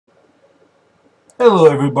Hello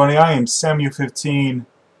everybody, I am Samuel15,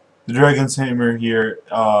 the Dragon Tamer here.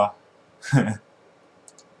 I'm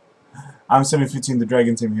Samuel15, the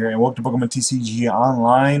Dragon Tamer here, and welcome to Pokemon TCG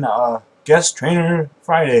Online Guest Trainer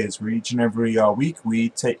Fridays, where each and every week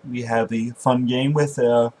we have a fun game with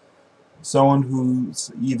someone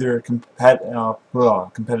who's either a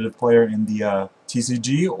competitive player in the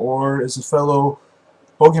TCG or is a fellow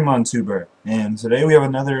Pokemon tuber. And today we have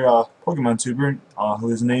another Pokemon tuber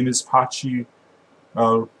whose name is Pachifan90.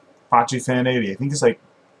 I think it's like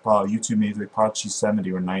YouTube names like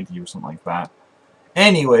Pachifan70 or 90 or something like that.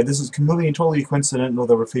 Anyway, this is completely and totally coincidental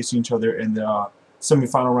that we're facing each other in the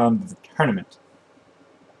semi-final round of the tournament.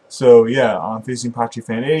 So yeah, I'm facing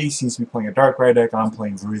Pachifan80. He seems to be playing a Darkrai deck. I'm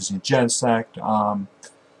playing VirGin Genesect.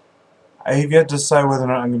 I have yet to decide whether or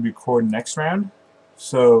not I'm going to record next round.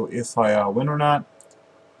 So if I win or not.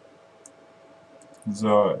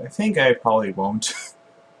 So I think I probably won't.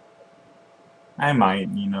 I might,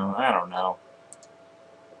 I don't know.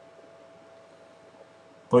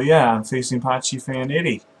 But yeah, I'm facing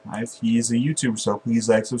Pachifan90. He's a YouTuber, so please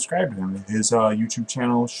subscribe to him. His YouTube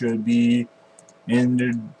channel should be in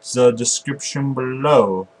the description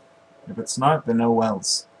below. If it's not, then oh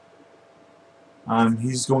wells.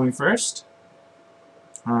 He's going first.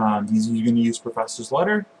 He's going to use Professor's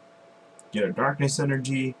Letter, get a Darkness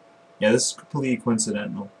Energy. Yeah, this is completely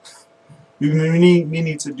coincidental. We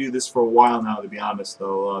need to do this for a while now, to be honest,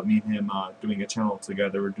 though. Me and him doing a channel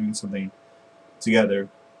together. We're doing something together.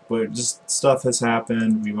 But just stuff has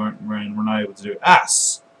happened. We're not able to do it.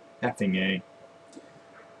 Effing A.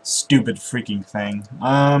 Stupid freaking thing.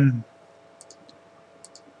 I'm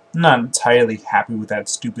not entirely happy with that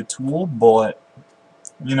stupid tool, but,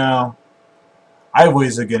 I have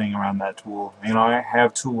ways of getting around that tool. I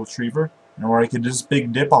have Tool Retriever, or I could just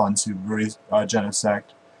Big Dip onto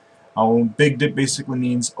Genesect. Big Dip basically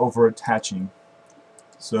means over-attaching.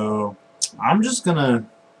 So, I'm just gonna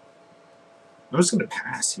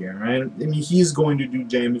pass here, right? I mean, he's going to do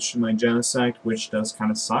damage to my Genesect, which does kind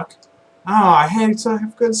of suck. I had to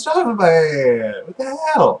have good stuff in my hand. What the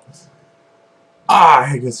hell? I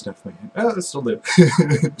had good stuff in my hand. Oh, still do.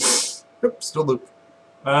 Yep, still do.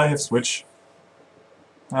 I have Switch.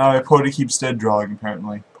 My opponent keeps dead drawing,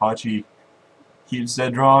 apparently. Pachi keeps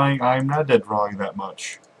dead drawing. I'm not dead drawing that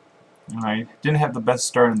much. I didn't have the best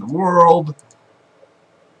start in the world,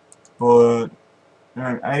 but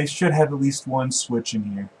I should have at least one switch in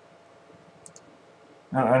here.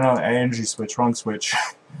 No, energy switch, wrong switch.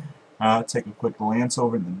 Take a quick glance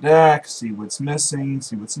over the deck, see what's missing,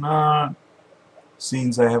 see what's not.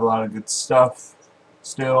 Seems I have a lot of good stuff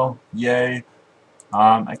still. Yay.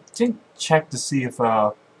 I didn't check to see if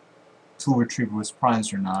Tool Retriever was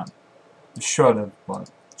prized or not. I should have,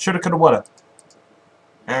 but shoulda, coulda, woulda.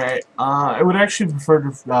 Alright, I would actually prefer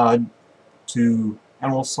to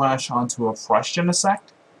Emerald Slash onto a fresh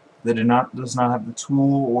Genesect that does not have the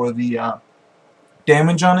tool or the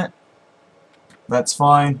damage on it. That's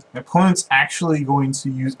fine. My opponent's actually going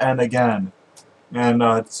to use N again. And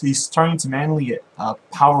he's starting to manually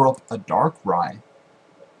power up a Darkrai.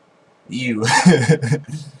 Ew.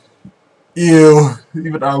 Ew.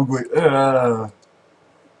 Even I'm going,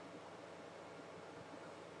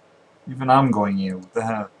 Even I'm going ew. What the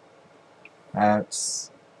hell?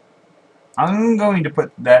 I'm going to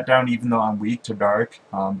put that down even though I'm weak to dark.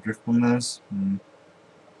 Driftbloomers.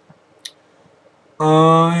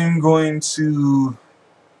 I'm going to...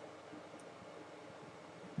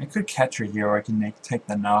 I could catch her here or I can take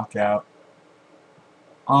the knockout.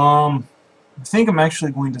 I think I'm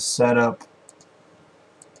actually going to set up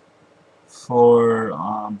for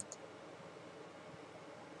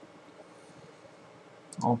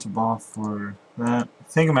Ultra Ball for that. I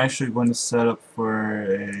think I'm actually going to set up for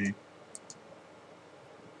a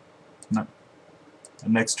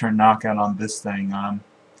next turn knockout on this thing.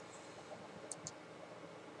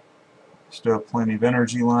 Still have plenty of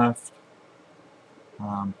energy left.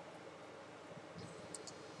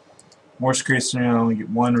 Worst case scenario, I only get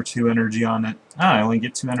 1 or 2 energy on it. I only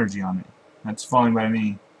get 2 energy on it. That's fine by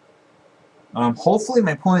me. Hopefully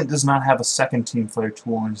my opponent does not have a second Team Flare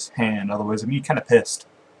tool in his hand, otherwise I'm gonna be kind of pissed.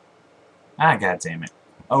 God damn it.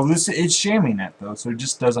 Oh, it's jamming that though, so it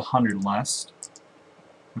just does 100 less.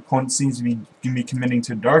 My opponent seems to be committing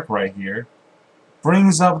to Dark right here.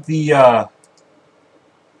 Brings up the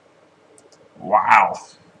wow.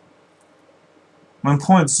 My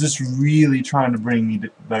opponent's just really trying to bring me to,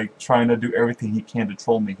 trying to do everything he can to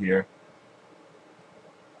troll me here.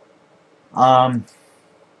 The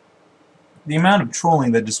amount of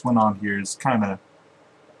trolling that just went on here is kind of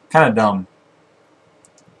dumb.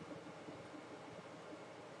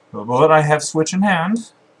 But I have Switch in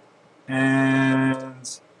hand.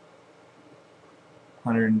 And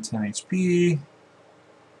 110 HP.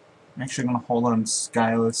 I'm actually going to hold on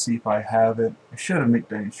Sky. Let's see if I have it. I should have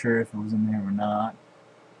made sure if it was in there or not.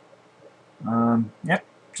 Yep.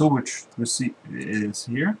 So which receipt is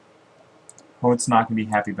here. Opponent's not going to be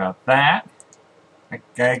happy about that.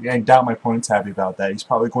 I doubt my opponent's happy about that. He's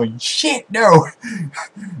probably going, shit, no!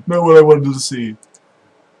 Not what I wanted to see.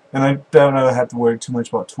 And I doubt I have to worry too much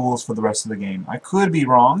about tools for the rest of the game. I could be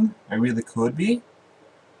wrong. I really could be.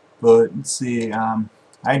 But, let's see.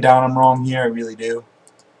 I doubt I'm wrong here. I really do.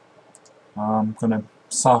 I'm going to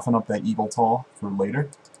soften up that Yveltal for later.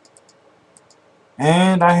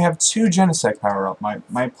 And I have 2 Genesect power up.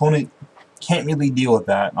 My opponent can't really deal with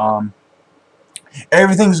that.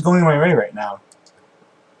 Everything's going my way right now.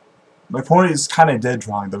 My opponent is kind of dead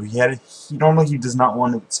drawing though. Normally he does not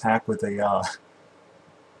want to attack with a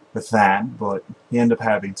with that, but he ended up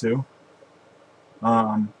having to.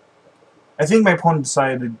 I think my opponent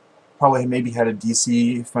decided probably maybe had a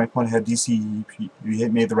DC. If my opponent had DC, he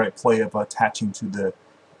made the right play of attaching to the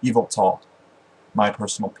Yveltal. My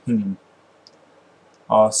personal opinion.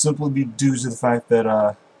 Simply due to the fact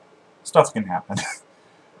that stuff can happen.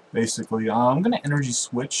 Basically, I'm gonna energy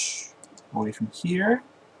switch away from here.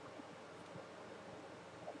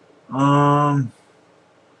 Do I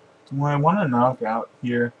want to knock out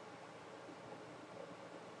here?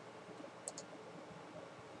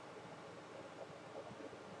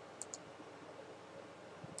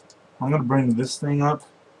 I'm going to bring this thing up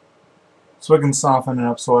so I can soften it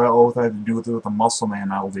up so all I have to do with it with a muscle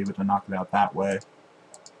man, I will be able to knock it out that way.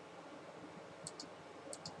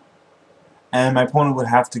 And my opponent would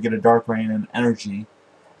have to get a Dark Rain and energy.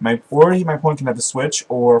 My opponent can have the switch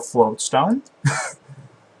or float stone.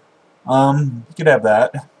 You could have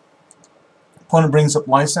that. Opponent brings up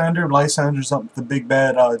Lysander. Lysander's up the big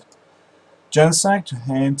bad Genesect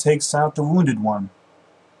and takes out the wounded one.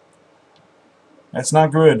 That's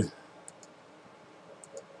not good.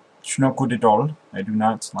 It's not good at all. I do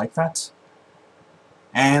not like that.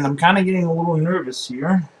 And I'm kind of getting a little nervous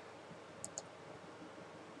here.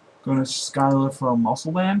 Going to Skylar for a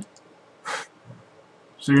muscle band.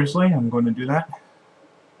 Seriously, I'm going to do that.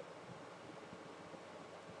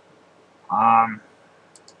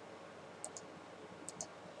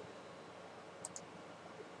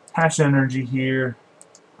 Passion energy here.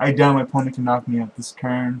 I doubt my opponent can knock me out this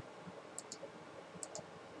turn.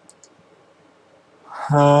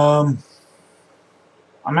 I'm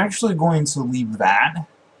actually going to leave that.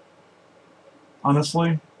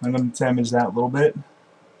 Honestly, I'm going to damage that a little bit.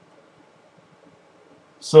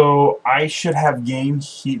 So I should have game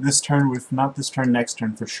this turn, if not this turn, next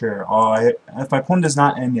turn for sure. If my opponent does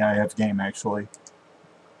not end, yeah, I have game actually.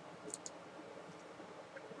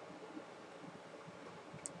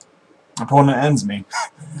 My opponent ends me.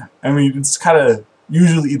 I mean, it's kind of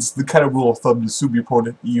usually it's the kind of rule of thumb to assume your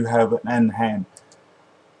opponent you have an end hand.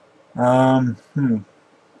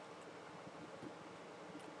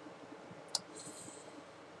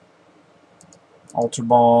 Ultra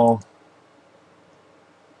Ball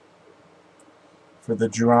for the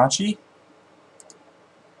Jirachi.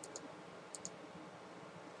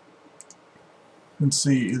 Let's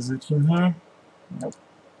see, is it in here? Nope.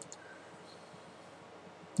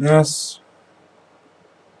 Yes.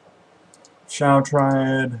 Shao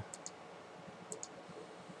Triad.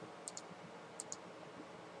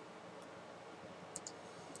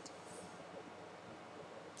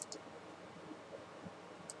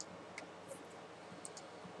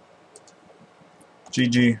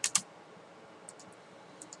 GG.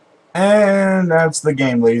 And that's the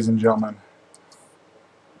game, ladies and gentlemen.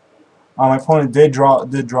 My opponent did draw a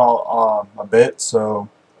bit, so,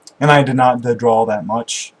 and I did not draw that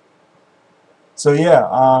much. So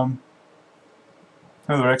yeah,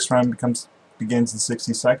 the next round begins in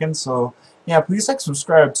 60 seconds. So yeah, please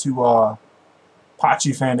subscribe to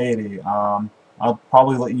Pachifan90. I'll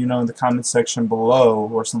probably let you know in the comment section below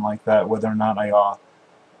or something like that whether or not I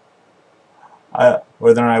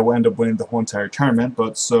will end up winning the whole entire tournament.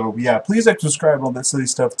 But so yeah, please subscribe, all that silly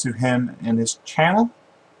stuff to him and his channel.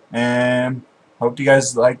 And hope you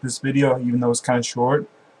guys like this video, even though it's kind of short.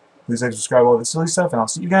 Please subscribe, all that silly stuff, and I'll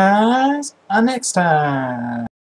see you guys next time.